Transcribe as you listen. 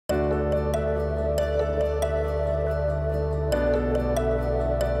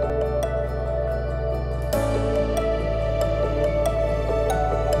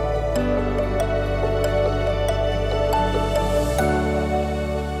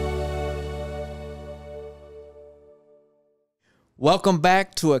Welcome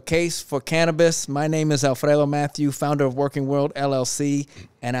back to A Case for Cannabis. My name is Alfredo Matthew, founder of Working World LLC,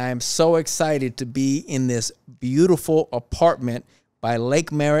 and I am so excited to be in this beautiful apartment by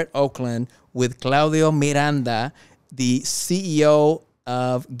Lake Merritt, Oakland, with Claudio Miranda, the CEO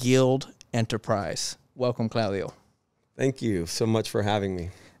of Guild Enterprise. Welcome, Claudio. Thank you so much for having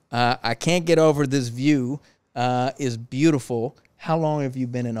me. I can't get over this view. It's beautiful. How long have you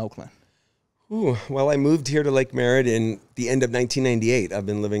been in Oakland? Well, I moved here to Lake Merritt in the end of 1998. I've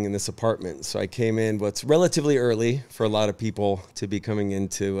been living in this apartment. So I came in what's relatively early for a lot of people to be coming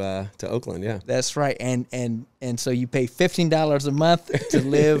into to Oakland, yeah. That's right. And so you pay $15 a month to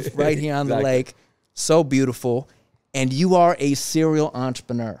live right here on the lake. So beautiful. And you are a serial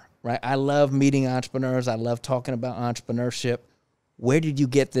entrepreneur, right? I love meeting entrepreneurs. I love talking about entrepreneurship. Where did you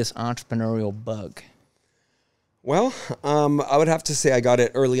get this entrepreneurial bug? Well, I would have to say I got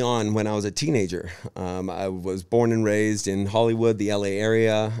it early on when I was a teenager. I was born and raised in Hollywood, the LA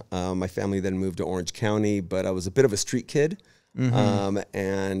area. My family then moved to Orange County, but I was a bit of a street kid.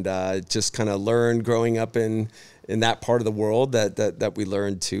 And just kind of learned growing up in that part of the world that we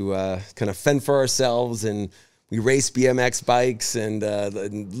learned to kind of fend for ourselves, and we raced BMX bikes and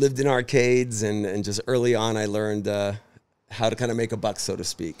lived in arcades, and just early on I learned how to kind of make a buck, so to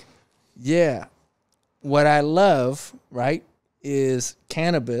speak. Yeah. What I love, right, is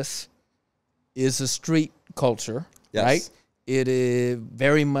cannabis is a street culture, yes. Right? It is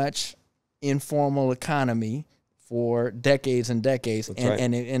very much informal economy for decades and decades,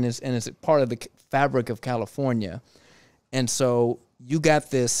 and it's part of the fabric of California. And so you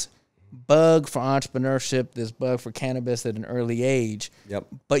got this bug for entrepreneurship, this bug for cannabis at an early age. Yep.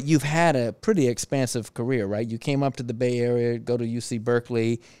 But you've had a pretty expansive career, right? You came up to the Bay Area, go to UC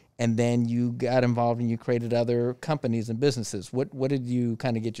Berkeley, and then you got involved and you created other companies and businesses. What did you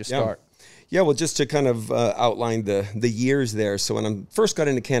kind of get your start? Yeah, well, just to kind of outline the years there. So when I first got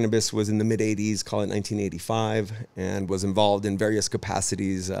into cannabis was in the mid-'80s, call it 1985, and was involved in various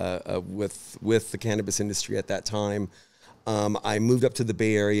capacities with the cannabis industry at that time. I moved up to the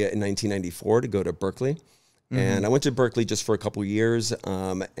Bay Area in 1994 to go to Berkeley. And I went to Berkeley just for a couple years,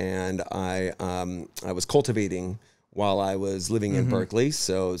 and I was cultivating while I was living in Berkeley.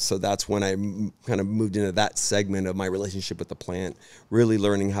 So that's when I kind of moved into that segment of my relationship with the plant, really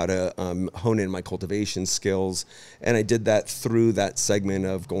learning how to hone in my cultivation skills. And I did that through that segment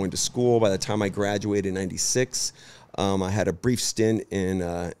of going to school. By the time I graduated in 96, I had a brief stint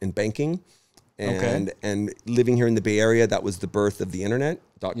in banking. And living here in the Bay Area, that was the birth of the internet,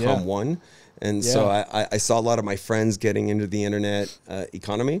 .com one. And so I saw a lot of my friends getting into the internet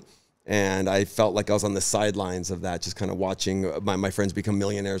economy. And I felt like I was on the sidelines of that, just kind of watching my friends become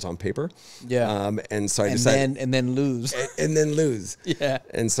millionaires on paper. Yeah. And so I decided, and then lose, and then lose. Yeah.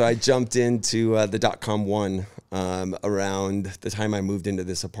 And so I jumped into the .com one around the time I moved into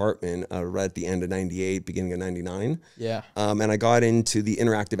this apartment, right at the end of 98, beginning of 99. Yeah. And I got into the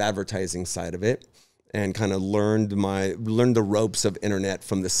interactive advertising side of it, and kind of learned the ropes of internet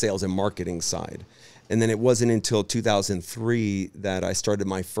from the sales and marketing side. And then it wasn't until 2003 that I started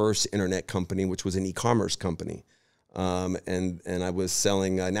my first internet company, which was an e-commerce company. And I was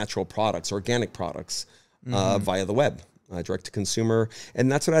selling natural products, organic products via the web, direct to consumer. And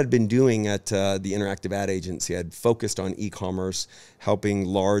that's what I'd been doing at the Interactive Ad Agency. I'd focused on e-commerce, helping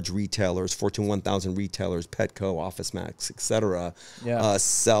large retailers, Fortune 1000 retailers, Petco, OfficeMax, et cetera,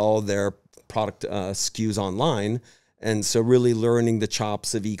 sell their product SKUs online. And so really learning the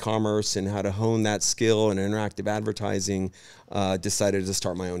chops of e-commerce and how to hone that skill in interactive advertising, decided to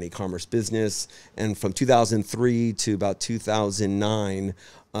start my own e-commerce business. And from 2003 to about 2009,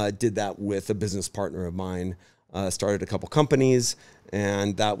 did that with a business partner of mine, started a couple companies.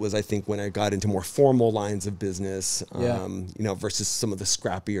 And that was, I think, when I got into more formal lines of business, you know, versus some of the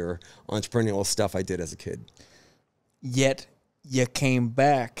scrappier entrepreneurial stuff I did as a kid. Yet you came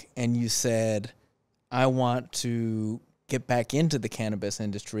back and you said, I want to get back into the cannabis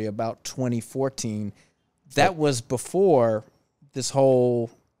industry about 2014. That was before this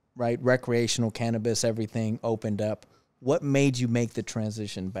whole, recreational cannabis, everything opened up. What made you make the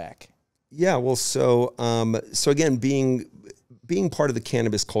transition back? Yeah, well, so again, being part of the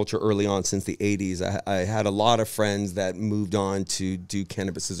cannabis culture early on since the 80s, I had a lot of friends that moved on to do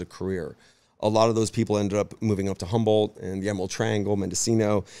cannabis as a career. A lot of those people ended up moving up to Humboldt and the Emerald Triangle,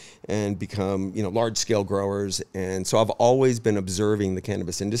 Mendocino, and become, large-scale growers. And so I've always been observing the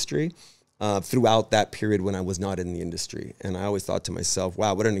cannabis industry throughout that period when I was not in the industry. And I always thought to myself,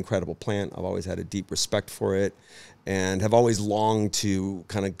 wow, what an incredible plant. I've always had a deep respect for it and have always longed to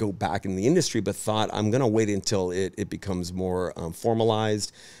kind of go back in the industry, but thought I'm going to wait until it becomes more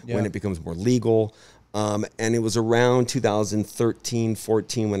formalized, when it becomes more legal. And it was around 2013,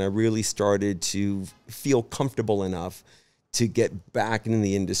 14 when I really started to feel comfortable enough to get back in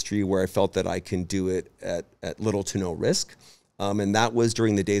the industry where I felt that I can do it at little to no risk. And that was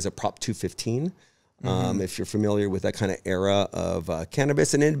during the days of Prop 215. If you're familiar with that kind of era of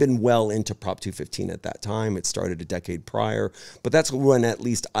cannabis, and it had been well into Prop 215 at that time. It started a decade prior, but that's when at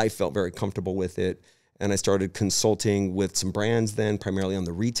least I felt very comfortable with it. And I started consulting with some brands then, primarily on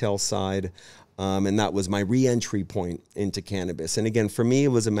the retail side. And that was my re-entry point into cannabis. And again, for me, it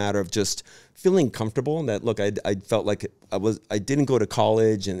was a matter of just feeling comfortable that, look, I felt like I didn't go to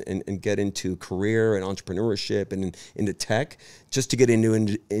college and get into career and entrepreneurship and into tech just to get into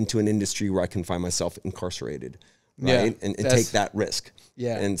an industry where I can find myself incarcerated, right? And take that risk.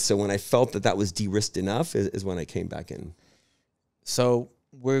 Yeah. And so when I felt that was de-risked enough is when I came back in. So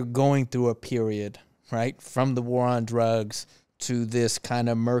we're going through a period, right, from the war on drugs to this kind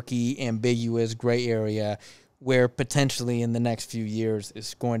of murky, ambiguous gray area where potentially in the next few years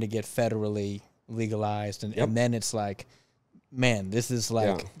it's going to get federally legalized. And then it's like, man, this is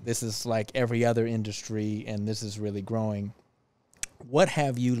like every other industry, and this is really growing. What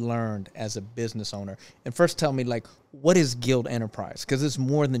have you learned as a business owner? And first tell me, like, what is Guild Enterprise? Because it's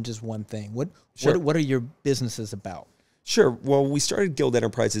more than just one thing. What are your businesses about? Sure. Well, we started Guild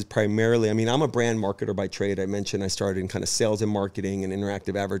Enterprises primarily. I mean, I'm a brand marketer by trade. I mentioned I started in kind of sales and marketing and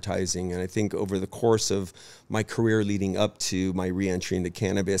interactive advertising. And I think over the course of my career leading up to my re-entry into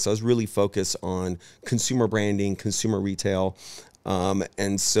cannabis, I was really focused on consumer branding, consumer retail.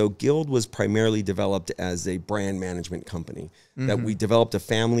 And so Guild was primarily developed as a brand management company. That we developed a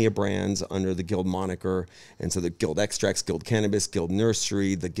family of brands under the Guild moniker. And so the Guild Extracts, Guild Cannabis, Guild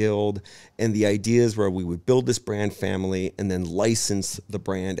Nursery, the Guild. And the idea is where we would build this brand family and then license the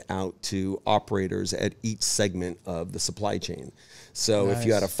brand out to operators at each segment of the supply chain. So if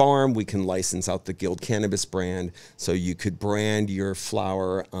you had a farm, we can license out the Guild Cannabis brand. So you could brand your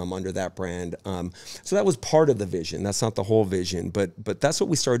flower under that brand. So that was part of the vision. That's not the whole vision, but that's what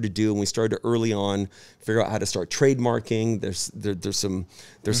we started to do. And we started to early on figure out how to start trademarking. There's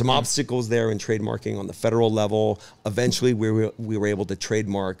some obstacles there in trademarking on the federal level. Eventually, we were able to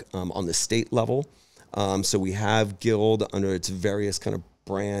trademark on the state level. So we have Guild under its various kind of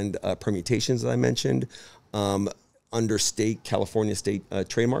brand permutations that I mentioned. Under California state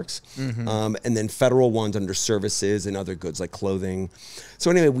trademarks, and then federal ones under services and other goods like clothing.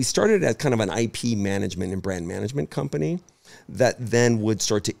 So anyway, we started as kind of an IP management and brand management company that then would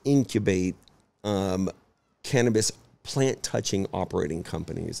start to incubate cannabis plant touching operating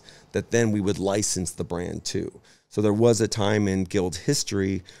companies that then we would license the brand to. So there was a time in Guild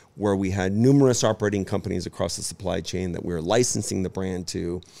history where we had numerous operating companies across the supply chain that we were licensing the brand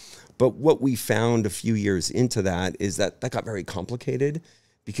to. But what we found a few years into that is that got very complicated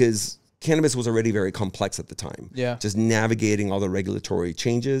because cannabis was already very complex at the time. Yeah. Just navigating all the regulatory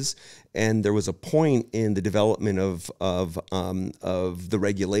changes. And there was a point in the development of the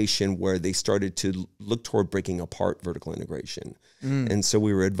regulation where they started to look toward breaking apart vertical integration. And so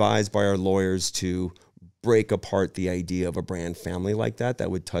we were advised by our lawyers to break apart the idea of a brand family like that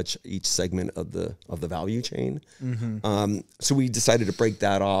would touch each segment of the value chain. So we decided to break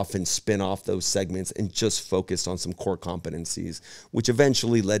that off and spin off those segments and just focus on some core competencies, which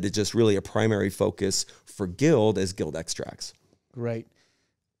eventually led to just really a primary focus for Guild as Guild Extracts. Great.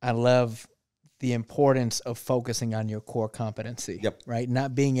 I love the importance of focusing on your core competency, right?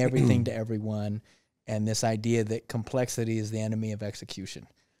 Not being everything to everyone, and this idea that complexity is the enemy of execution.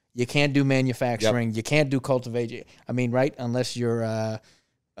 You can't do manufacturing. You can't do cultivation. I mean, right? Unless you're,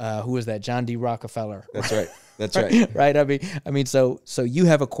 who is that? John D. Rockefeller. That's right. That's right. Right. I mean, so you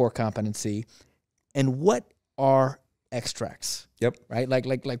have a core competency, and what are extracts? Right.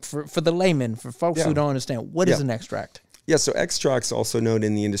 Like for the layman, for folks who don't understand, what is an extract? Yeah, so extracts, also known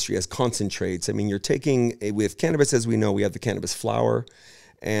in the industry as concentrates. I mean, you're taking, with cannabis, as we know, we have the cannabis flower,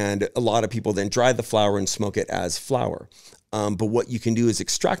 and a lot of people then dry the flower and smoke it as flower. But what you can do is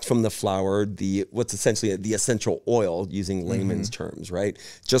extract from the flower what's essentially the essential oil, using layman's terms, right?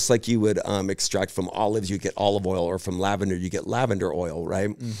 Just like you would extract from olives, you get olive oil, or from lavender, you get lavender oil, right?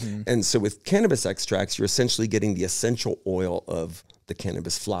 And so with cannabis extracts, you're essentially getting the essential oil of the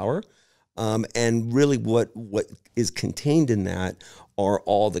cannabis flower. And really what is contained in that are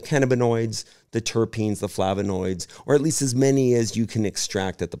all the cannabinoids, the terpenes, the flavonoids, or at least as many as you can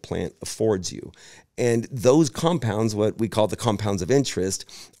extract that the plant affords you. And those compounds, what we call the compounds of interest,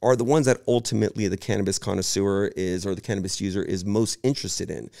 are the ones that ultimately the cannabis connoisseur or the cannabis user is most interested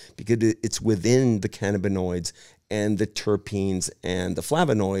in, because it's within the cannabinoids and the terpenes and the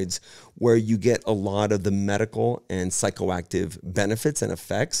flavonoids, where you get a lot of the medical and psychoactive benefits and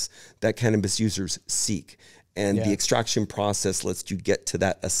effects that cannabis users seek. And the extraction process lets you get to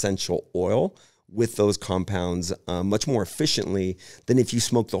that essential oil with those compounds much more efficiently than if you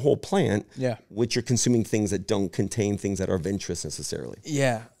smoke the whole plant, which you're consuming things that don't contain things that are of interest necessarily.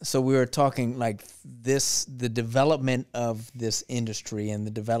 Yeah. So we were talking like this, the development of this industry and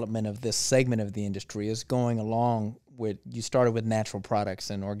the development of this segment of the industry is going along with, you started with natural products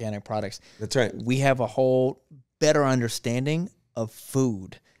and organic products. That's right. We have a whole better understanding of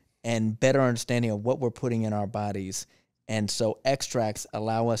food and better understanding of what we're putting in our bodies. And so extracts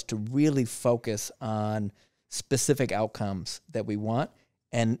allow us to really focus on specific outcomes that we want.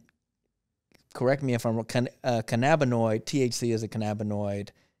 And correct me if I'm wrong, cannabinoid, THC is a cannabinoid,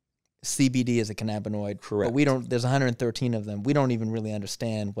 CBD is a cannabinoid. Correct. But we don't, there's 113 of them. We don't even really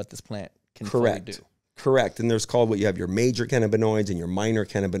understand what this plant can fully do. Correct. And there's called, what you have your major cannabinoids and your minor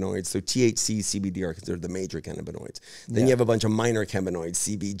cannabinoids. So THC, CBD are considered the major cannabinoids. Then you have a bunch of minor cannabinoids,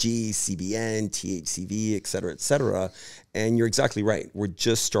 CBG, CBN, THCV, et cetera, et cetera. And you're exactly right. We're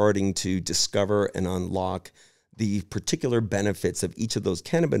just starting to discover and unlock the particular benefits of each of those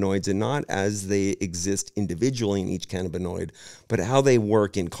cannabinoids, and not as they exist individually in each cannabinoid, but how they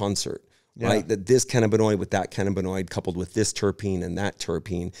work in concert. Right, that this cannabinoid with that cannabinoid coupled with this terpene and that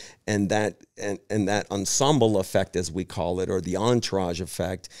terpene, and that ensemble effect, as we call it, or the entourage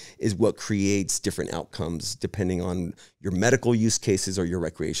effect, is what creates different outcomes depending on your medical use cases or your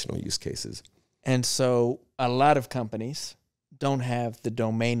recreational use cases. And so a lot of companies don't have the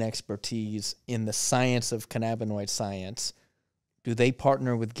domain expertise in the science of cannabinoid science. Do they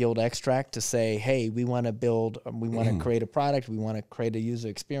partner with Guild Extract to say, hey, we want to build, we want to create a product, we want to create a user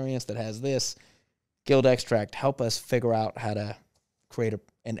experience that has this. Guild Extract, help us figure out how to create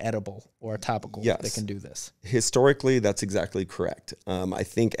an edible or a topical that can do this. Historically, that's exactly correct. I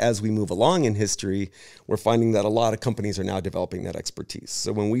think as we move along in history, we're finding that a lot of companies are now developing that expertise.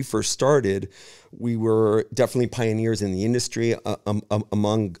 So when we first started, we were definitely pioneers in the industry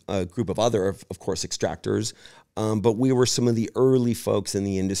among a group of other, of course, extractors. But we were some of the early folks in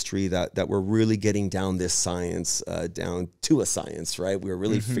the industry that were really getting down this science, down to a science, right? We were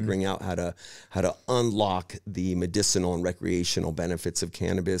really figuring out how to unlock the medicinal and recreational benefits of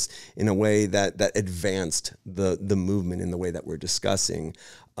cannabis in a way that advanced the movement in the way that we're discussing.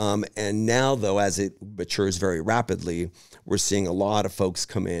 And now, though, as it matures very rapidly, we're seeing a lot of folks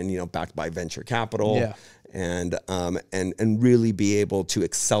come in, backed by venture capital. And really be able to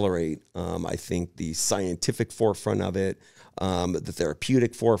accelerate, I think, the scientific forefront of it, the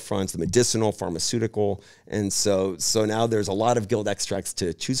therapeutic forefronts, the medicinal, pharmaceutical. And so now there's a lot of Guild Extracts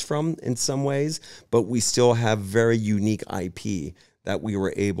to choose from in some ways, but we still have very unique IP that we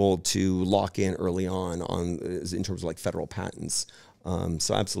were able to lock in early on in terms of like federal patents.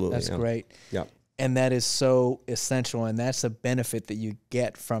 So absolutely. That's great. Yeah. And that is so essential, and that's a benefit that you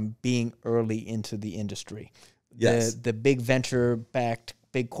get from being early into the industry. Yes. The big venture-backed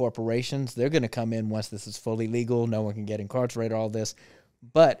big corporations, they're going to come in once this is fully legal. No one can get incarcerated, all this.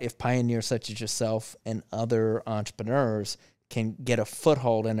 But if pioneers such as yourself and other entrepreneurs can get a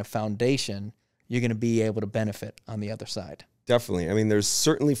foothold and a foundation, you're going to be able to benefit on the other side. Definitely. I mean, there's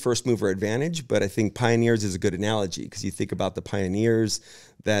certainly first mover advantage, but I think pioneers is a good analogy because you think about the pioneers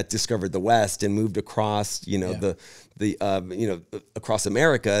that discovered the West and moved across, across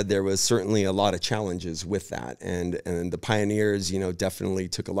America. There was certainly a lot of challenges with that, and the pioneers, definitely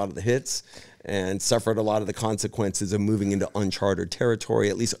took a lot of the hits and suffered a lot of the consequences of moving into uncharted territory,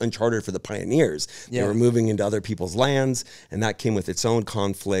 at least uncharted for the pioneers. They were moving into other people's lands, and that came with its own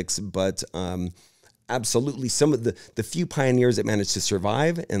conflicts, but absolutely, some of the few pioneers that managed to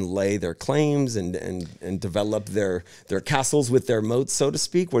survive and lay their claims and develop their castles with their moats, so to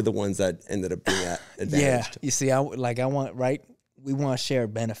speak, were the ones that ended up being advantaged. Yeah, you see, we want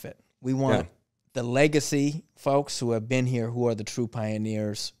shared benefit. We want the legacy folks who have been here, who are the true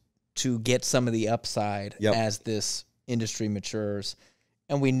pioneers, to get some of the upside as this industry matures.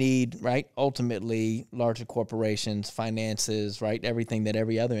 And we need, ultimately, larger corporations, finances, everything that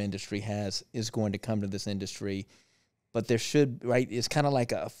every other industry has is going to come to this industry. But there should, it's kind of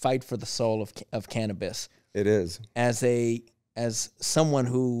like a fight for the soul of cannabis. It is. As someone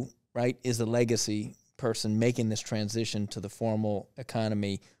who, is a legacy person making this transition to the formal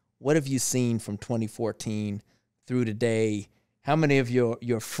economy, what have you seen from 2014 through today? How many of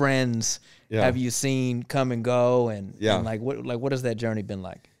your friends have you seen come and go, and what has that journey been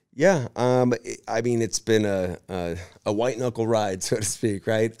like? Yeah, I mean, it's been a white knuckle ride, so to speak,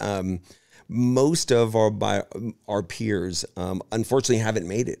 right? most of our peers, unfortunately, haven't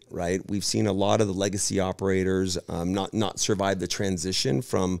made it, right? We've seen a lot of the legacy operators not survive the transition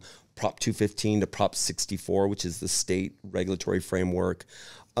from Prop 215 to Prop 64, which is the state regulatory framework.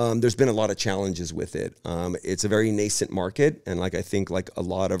 There's been a lot of challenges with it. It's a very nascent market, and I think like a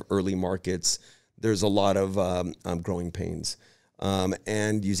lot of early markets, there's a lot of growing pains.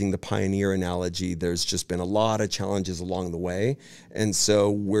 And using the pioneer analogy, there's just been a lot of challenges along the way. And so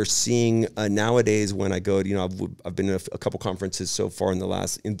we're seeing nowadays when I go to, I've been to a couple conferences so far in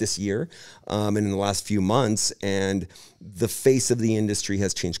this year, and in the last few months, and the face of the industry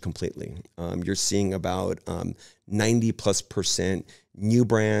has changed completely. You're seeing about 90+% new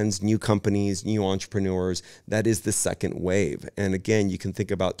brands, new companies, new entrepreneurs. That is the second wave. And again, you can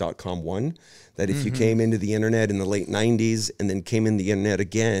think about .com1, that if you came into the internet in the late 90s and then came in the internet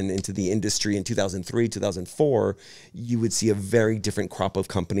again into the industry in 2003, 2004, you would see a very different crop of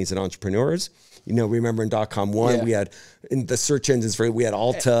companies and entrepreneurs. Remember in .com1, we had in the search engines we had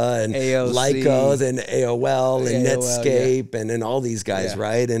Alta and Lycos and AOL and Netscape and all these guys,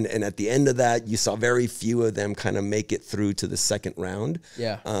 right? And at the end of that, you saw very few of them kind of make it through to the second round.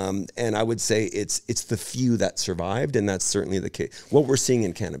 And I would say it's the few that survived, and that's certainly the case. What we're seeing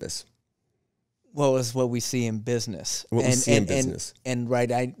in cannabis. Well, it's what we see in business. And we're the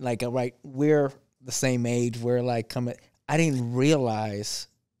same age. We're coming. I didn't realize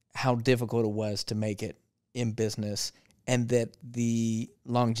how difficult it was to make it in business, and that the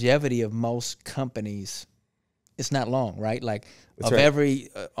longevity of most companies, it's not long, right?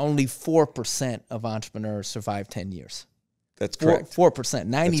 Only 4% of entrepreneurs survive 10 years. That's correct. 4%.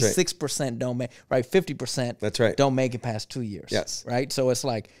 96% don't make, right? 50% That's right. don't make it past 2 years. Yes. Right? So it's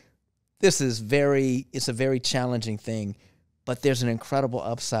it's a very challenging thing, but there's an incredible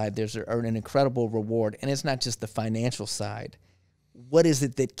upside. There's an incredible reward. And it's not just the financial side. What is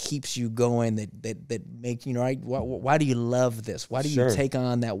it that keeps you going, that make right? Why do you love this? Why do you take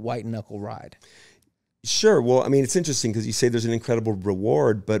on that white knuckle ride? Sure. Well, I mean, it's interesting because you say there's an incredible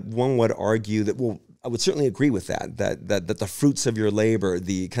reward, but one would argue that, I would certainly agree with that the fruits of your labor,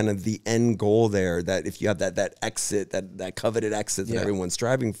 the kind of the end goal there, that if you have that exit, that coveted exit that everyone's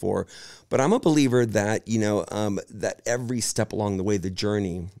striving for. But I'm a believer that, that every step along the way, the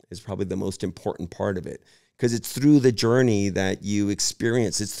journey is probably the most important part of it. Because it's through the journey that you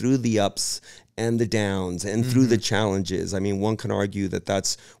experience. It's through the ups and the downs and through the challenges. I mean, one can argue that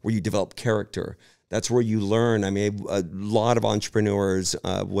that's where you develop character. That's where you learn. I mean, a lot of entrepreneurs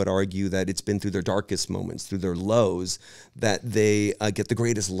would argue that it's been through their darkest moments, through their lows, that they get the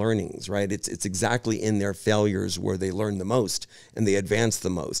greatest learnings, right? It's exactly in their failures where they learn the most and they advance the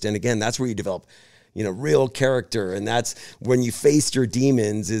most. And again, that's where you develop real character. And that's when you face your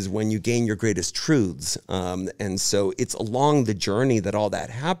demons is when you gain your greatest truths. And so it's along the journey that all that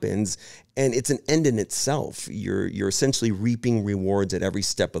happens. And it's an end in itself. You're essentially reaping rewards at every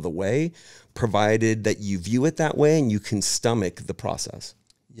step of the way, provided that you view it that way and you can stomach the process.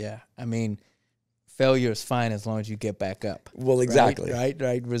 Yeah. I mean, failure is fine as long as you get back up. Well, exactly.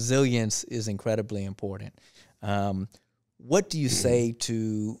 Right. Resilience is incredibly important. What do you say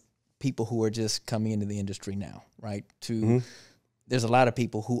to people who are just coming into the industry now, right? There's a lot of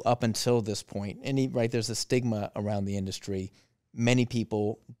people who up until this point, there's a stigma around the industry. Many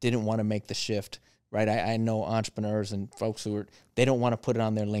people didn't want to make the shift, right? I know entrepreneurs and folks they don't want to put it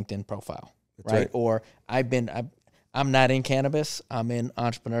on their LinkedIn profile, right? Or I'm not in cannabis. I'm in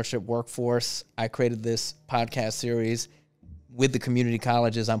entrepreneurship workforce. I created this podcast series with the community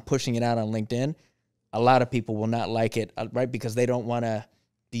colleges. I'm pushing it out on LinkedIn. A lot of people will not like it, right? Because they don't want to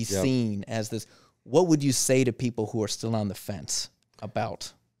be seen as this. What would you say to people who are still on the fence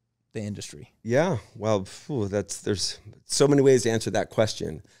about the industry? Yeah, well, there's so many ways to answer that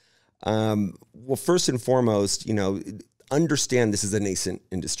question. Well, first and foremost, understand this is a nascent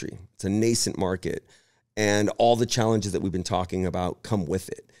industry. It's a nascent market, and all the challenges that we've been talking about come with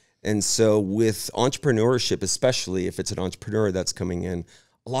it. And so with entrepreneurship, especially if it's an entrepreneur that's coming in,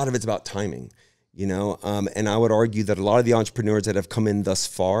 a lot of it's about timing. And I would argue that a lot of the entrepreneurs that have come in thus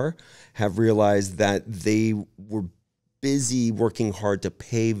far have realized that they were busy working hard to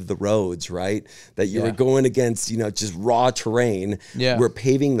pave the roads, right? That you were going against, just raw terrain. We're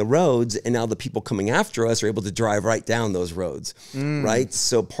paving the roads, and now the people coming after us are able to drive right down those roads, right?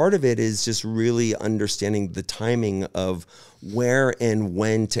 So part of it is just really understanding the timing of where and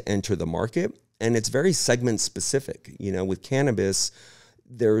when to enter the market. And it's very segment specific. With cannabis,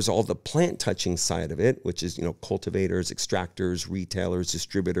 there's all the plant touching side of it, which is, cultivators, extractors, retailers,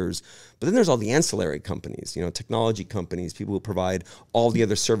 distributors. But then there's all the ancillary companies, technology companies, people who provide all the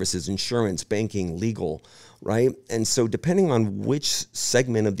other services, insurance, banking, legal, right? And so depending on which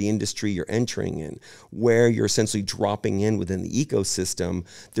segment of the industry you're entering in, where you're essentially dropping in within the ecosystem,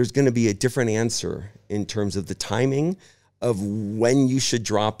 there's going to be a different answer in terms of the timing of when you should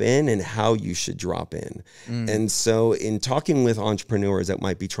drop in and how you should drop in. And so in talking with entrepreneurs that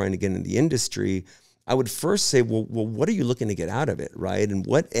might be trying to get in the industry, I would first say, well, what are you looking to get out of it, right? And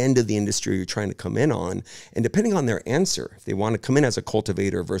what end of the industry are you trying to come in on? And depending on their answer, if they want to come in as a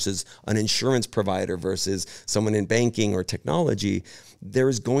cultivator versus an insurance provider versus someone in banking or technology,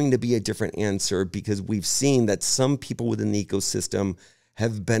 there's going to be a different answer, because we've seen that some people within the ecosystem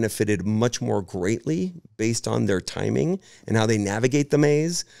have benefited much more greatly based on their timing and how they navigate the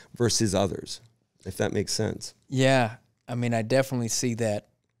maze versus others, if that makes sense. Yeah. I mean, I definitely see that.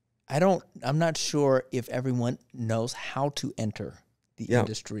 I'm not sure if everyone knows how to enter the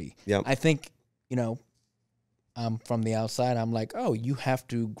industry. Yeah. I think, I'm from the outside. I'm like, oh, you have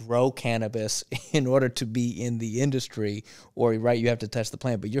to grow cannabis in order to be in the industry, or, right, you have to touch the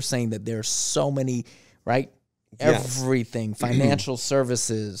plant. But you're saying that there's so many, right? Everything, financial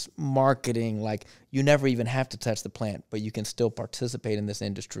services, marketing, like you never even have to touch the plant, but you can still participate in this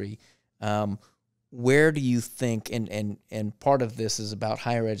industry. Where do you think, and part of this is about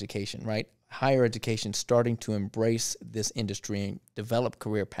higher education, right? Higher education starting to embrace this industry and develop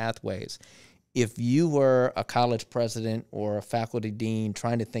career pathways. If you were a college president or a faculty dean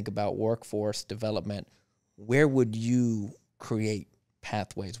trying to think about workforce development, where would you create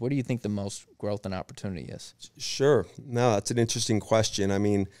pathways? Where do you think the most growth and opportunity is? Sure. No, that's an interesting question. I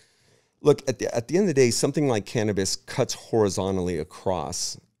mean, look, at the end of the day, something like cannabis cuts horizontally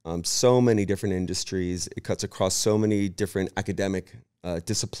across so many different industries. It cuts across so many different academic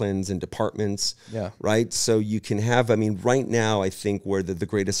disciplines and departments, right? So you can have, right now, I think where the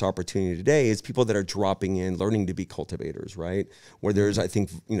greatest opportunity today is people that are dropping in, learning to be cultivators, right? Where there's, I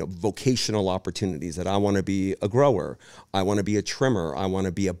think, vocational opportunities that I want to be a grower. I want to be a trimmer. I want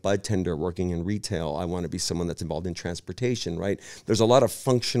to be a bud tender working in retail. I want to be someone that's involved in transportation, right? There's a lot of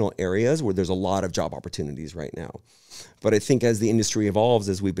functional areas where there's a lot of job opportunities right now. But I think as the industry evolves,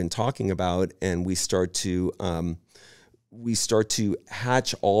 as we've been talking about, and we start to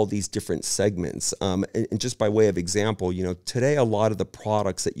hatch all these different segments. And just by way of example, today a lot of the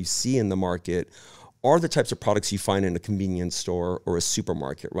products that you see in the market are the types of products you find in a convenience store or a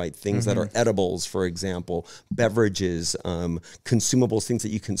supermarket, right? Things that are edibles, for example, beverages, consumables, things that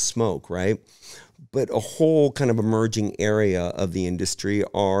you can smoke, right? But a whole kind of emerging area of the industry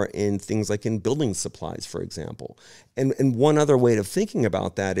are in things like in building supplies, for example. And one other way of thinking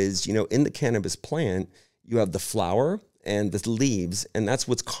about that is, in the cannabis plant, you have the flower and the leaves, and that's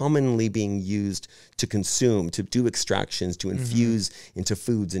what's commonly being used to consume, to do extractions, to infuse into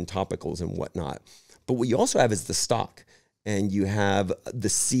foods and topicals and whatnot. But what you also have is the stalk, and you have the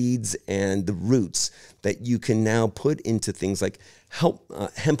seeds and the roots that you can now put into things like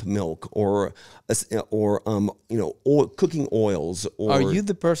hemp milk or cooking oils. Or are you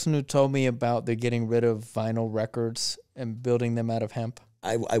the person who told me about they're getting rid of vinyl records and building them out of hemp?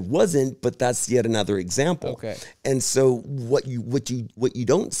 I wasn't, but that's yet another example. Okay. And so what you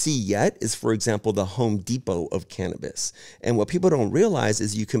don't see yet is, for example, the Home Depot of cannabis. And what people don't realize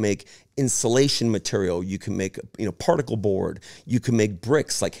is you can make insulation material, you can make particle board, you can make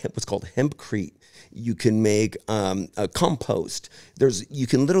bricks like what's called hempcrete. You can make a compost. You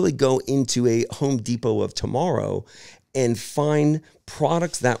can literally go into a Home Depot of tomorrow and find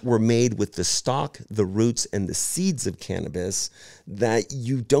products that were made with the stalk, the roots, and the seeds of cannabis that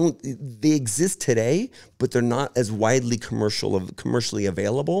they exist today, but they're not as widely commercially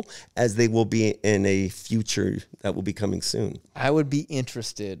available as they will be in a future that will be coming soon. I would be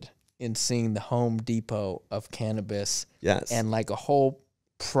interested in seeing the Home Depot of cannabis. Yes. And like a whole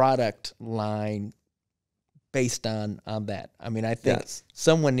product line based on that. I mean, I think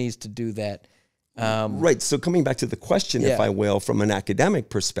someone needs to do that. Right. So coming back to the question, if I will, from an academic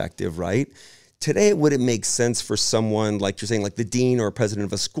perspective, right? Today, would it make sense for someone, like you're saying, like the dean or president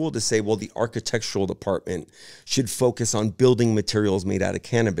of a school to say, well, the architectural department should focus on building materials made out of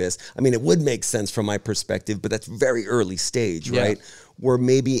cannabis? I mean, it would make sense from my perspective, but that's very early stage, right? Where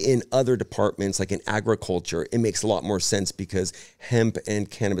maybe in other departments, like in agriculture, it makes a lot more sense because hemp and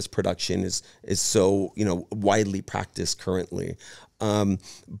cannabis production is so, widely practiced currently.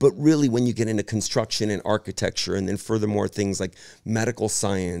 But really, when you get into construction and architecture, and then furthermore things like medical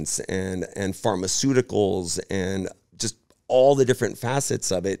science and pharmaceuticals and just all the different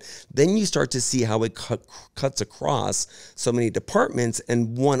facets of it, then you start to see how it cuts across so many departments.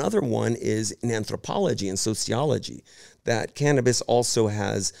 And one other one is in anthropology and sociology, that cannabis also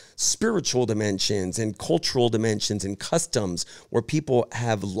has spiritual dimensions and cultural dimensions and customs where people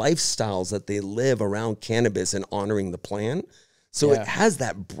have lifestyles that they live around cannabis and honoring the plant. So it has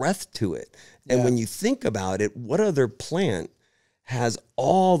that breadth to it. And when you think about it, what other plant has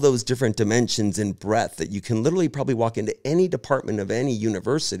all those different dimensions and breadth that you can literally probably walk into any department of any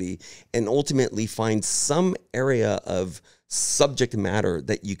university and ultimately find some area of subject matter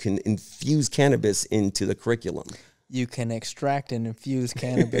that you can infuse cannabis into the curriculum? You can extract and infuse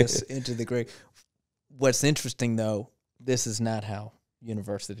cannabis into the curriculum. What's interesting, though, this is not how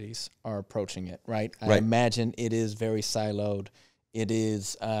universities are approaching it, right? I imagine it is very siloed. It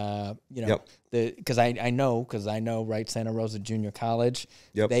is, you know, because I know, right, Santa Rosa Junior College,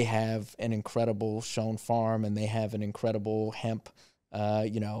 they have an incredible Schoen farm and they have an incredible hemp,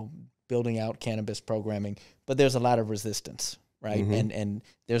 you know, building out cannabis programming, but there's a lot of resistance, right? And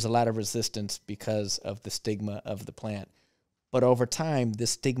there's a lot of resistance because of the stigma of the plant. But over time,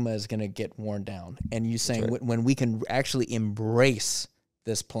 this stigma is going to get worn down. And you're saying when we can actually embrace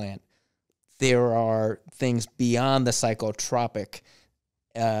this plant, there are things beyond the psychotropic,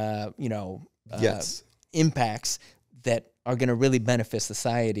 you know, impacts that are going to really benefit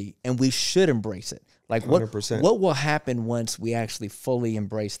society, and we should embrace it. Like, what will happen once we actually fully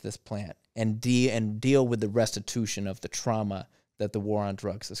embrace this plant and deal with the restitution of the trauma that the war on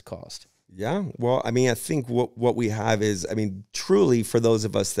drugs has caused? Yeah, well, I mean, I think what we have is, I mean, truly for those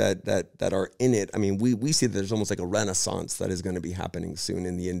of us that are in it, I mean, we see that there's almost like a renaissance that is going to be happening soon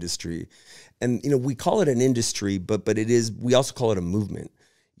in the industry. And, you know, we call it an industry, but it is, we also call it a movement.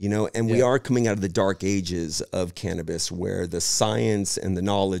 You know, and we are coming out of the dark ages of cannabis where the science and the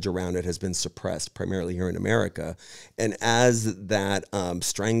knowledge around it has been suppressed, primarily here in America. And as that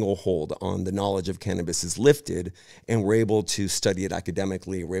stranglehold on the knowledge of cannabis is lifted and we're able to study it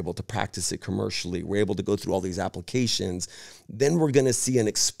academically, we're able to practice it commercially, we're able to go through all these applications, then we're going to see an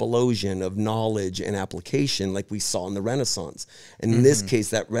explosion of knowledge and application like we saw in the Renaissance. And in this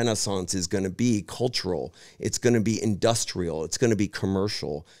case, that Renaissance is going to be cultural. It's going to be industrial. It's going to be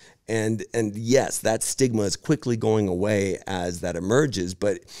commercial. And yes, that stigma is quickly going away as that emerges.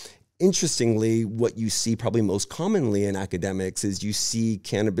 But interestingly, what you see probably most commonly in academics is you see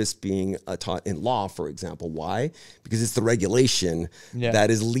cannabis being taught in law, for example. Why? Because it's the regulation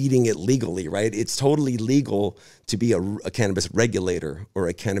that is leading it legally, right? It's totally legal to be a cannabis regulator or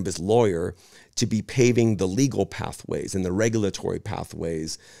a cannabis lawyer, to be paving the legal pathways and the regulatory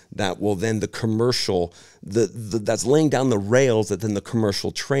pathways that will then the commercial, that's laying down the rails that then the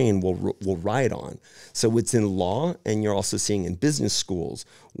commercial train will ride on. So it's in law, and you're also seeing in business schools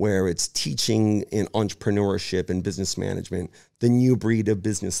where it's teaching in entrepreneurship and business management, the new breed of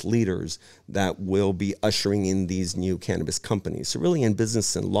business leaders that will be ushering in these new cannabis companies. So really in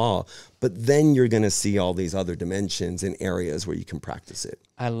business and law, but then you're going to see all these other dimensions and areas where you can practice it.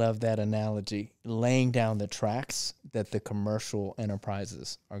 I love that analogy, laying down the tracks that the commercial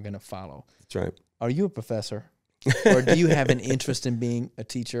enterprises are going to follow. That's right. Are you a professor, or do you have an interest in being a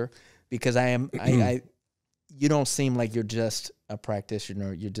teacher? Because you don't seem like you're just a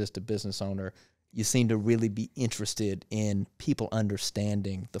practitioner. You're just a business owner. You seem to really be interested in people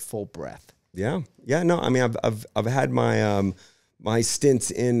understanding the full breadth. Yeah. No, I mean, I've had my my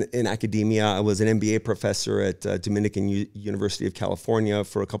stints in academia. I was an MBA professor at Dominican University of California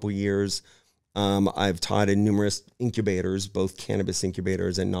for a couple of years. I've taught in numerous incubators, both cannabis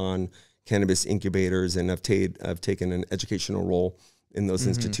incubators and non-cannabis incubators, and I've taken an educational role in those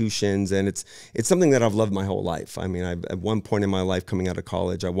institutions, and it's something that I've loved my whole life. I mean, at one point in my life coming out of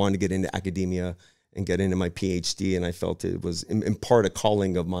college, I wanted to get into academia and get into my PhD, and I felt it was in part a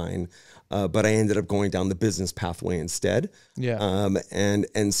calling of mine, but I ended up going down the business pathway instead.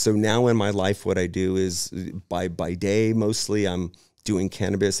 And so now in my life, what I do is by day, mostly I'm doing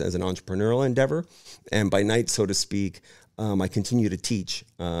cannabis as an entrepreneurial endeavor, and by night, so to speak, I continue to teach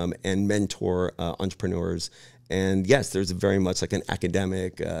and mentor entrepreneurs. And yes, there's very much like an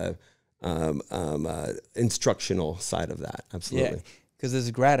academic, instructional side of that. Absolutely. Yeah, because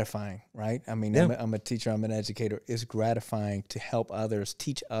it's gratifying, right? I mean, I'm a teacher, I'm an educator. It's gratifying to help others,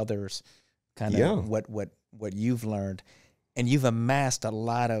 teach others kind of what you've learned. And you've amassed a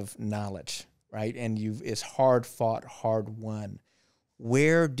lot of knowledge, right? And it's hard fought, hard won.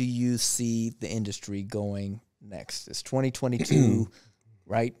 Where do you see the industry going next? It's 2022.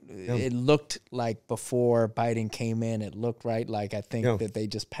 Right? It looked like before Biden came in, it looked like I think that they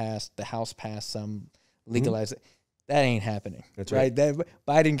just passed, the House passed some legalized. That ain't happening. That's right. That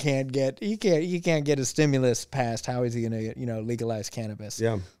Biden can't get a stimulus passed. How is he going to legalize cannabis?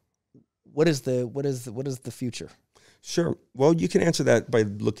 Yeah. What is the future? Sure. Well, you can answer that by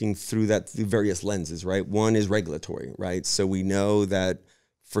looking through through various lenses, right? One is regulatory, right? So we know that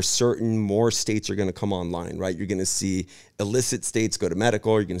for certain, more states are going to come online, right? You're going to see illicit states go to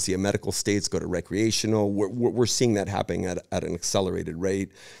medical. You're going to see medical states go to recreational. We're seeing that happening at an accelerated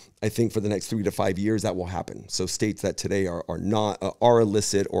rate. I think for the next 3 to 5 years, that will happen. So states that today are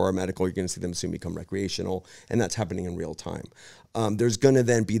illicit or are medical, you're going to see them soon become recreational, and that's happening in real time. There's going to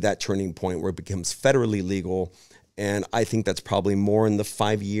then be that turning point where it becomes federally legal, and I think that's probably more in the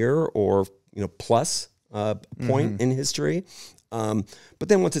 5-year or plus point in history. But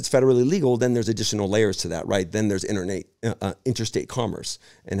then once it's federally legal, then there's additional layers to that, right? Then there's interstate commerce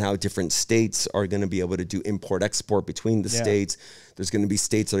and how different states are going to be able to do import-export between the states. There's going to be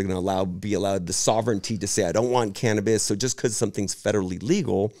states that are going to be allowed the sovereignty to say, I don't want cannabis. So just because something's federally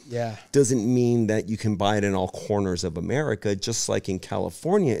legal doesn't mean that you can buy it in all corners of America. Just like in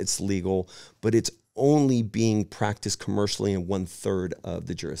California, it's legal, but it's only being practiced commercially in 1/3 of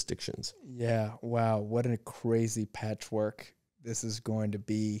the jurisdictions. Yeah. Wow. What a crazy patchwork this is going to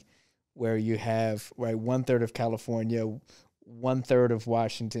be, where you have 1/3 of California, 1/3 of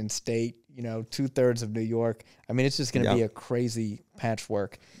Washington State, 2/3 of New York. I mean, it's just going to be a crazy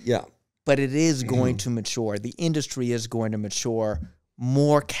patchwork. Yeah. But it is going to mature. The industry is going to mature.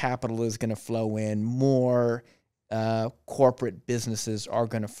 More capital is going to flow in. More corporate businesses are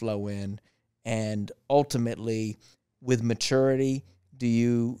going to flow in. And ultimately, with maturity,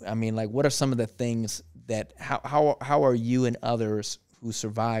 what are some of the things that, how are you and others who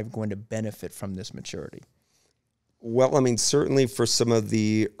survive going to benefit from this maturity? Well, I mean, certainly for some of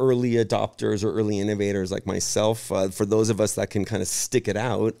the early adopters or early innovators like myself, for those of us that can kind of stick it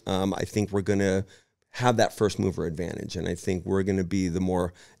out, I think we're going to have that first mover advantage. And I think we're going to be the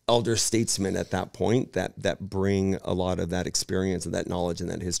more elder statesmen at that point that bring a lot of that experience and that knowledge and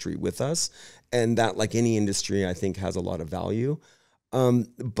that history with us. And that, like any industry, I think has a lot of value.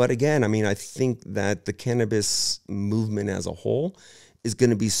 But again, I mean, I think that the cannabis movement as a whole is going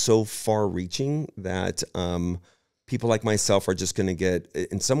to be so far reaching that people like myself are just going to get,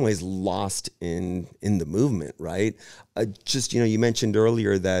 in some ways, lost in the movement, right? You mentioned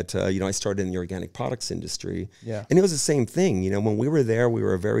earlier that, I started in the organic products industry. Yeah. And it was the same thing. When we were there, we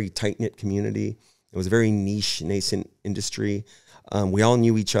were a very tight-knit community. It was a very niche, nascent industry. We all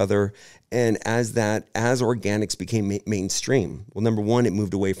knew each other. And as organics became mainstream, well, number one, it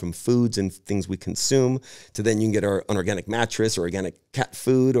moved away from foods and things we consume to then you can get an organic mattress or organic cat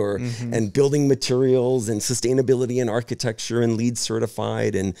food and building materials and sustainability and architecture and LEED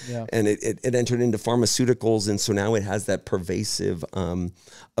certified. And it entered into pharmaceuticals. And so now it has that pervasive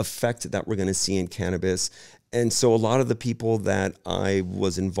effect that we're going to see in cannabis. And so a lot of the people that I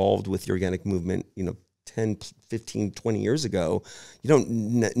was involved with the organic movement, 10, 15, 20 years ago,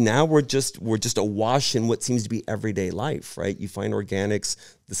 now we're just awash in what seems to be everyday life, right? You find organics,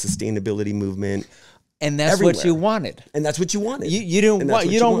 the sustainability movement, and that's everywhere. What you wanted. And that's what you wanted. You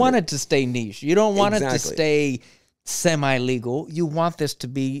don't want it to stay niche. You don't want it to stay semi-legal. You want this to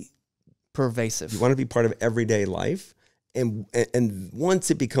be pervasive. You want to be part of everyday life. And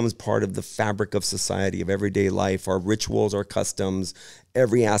once it becomes part of the fabric of society, of everyday life, our rituals, our customs,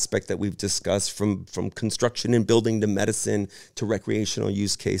 every aspect that we've discussed, from construction and building to medicine to recreational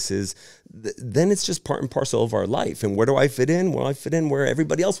use cases, then it's just part and parcel of our life. And where do I fit in? Well, I fit in where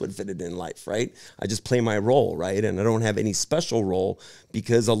everybody else would fit it in life, right? I just play my role, right? And I don't have any special role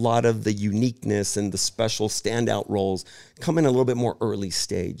because a lot of the uniqueness and the special standout roles come in a little bit more early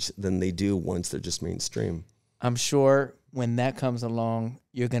stage than they do once they're just mainstream. I'm sure when that comes along,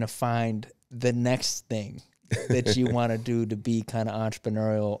 you're going to find the next thing that you want to do to be kind of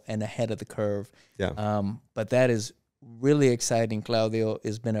entrepreneurial and ahead of the curve. Yeah. But that is really exciting, Claudio.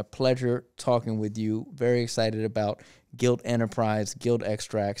 It's been a pleasure talking with you. Very excited about Guild Enterprise, Guild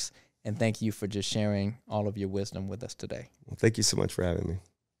Extracts, and thank you for just sharing all of your wisdom with us today. Well, thank you so much for having me.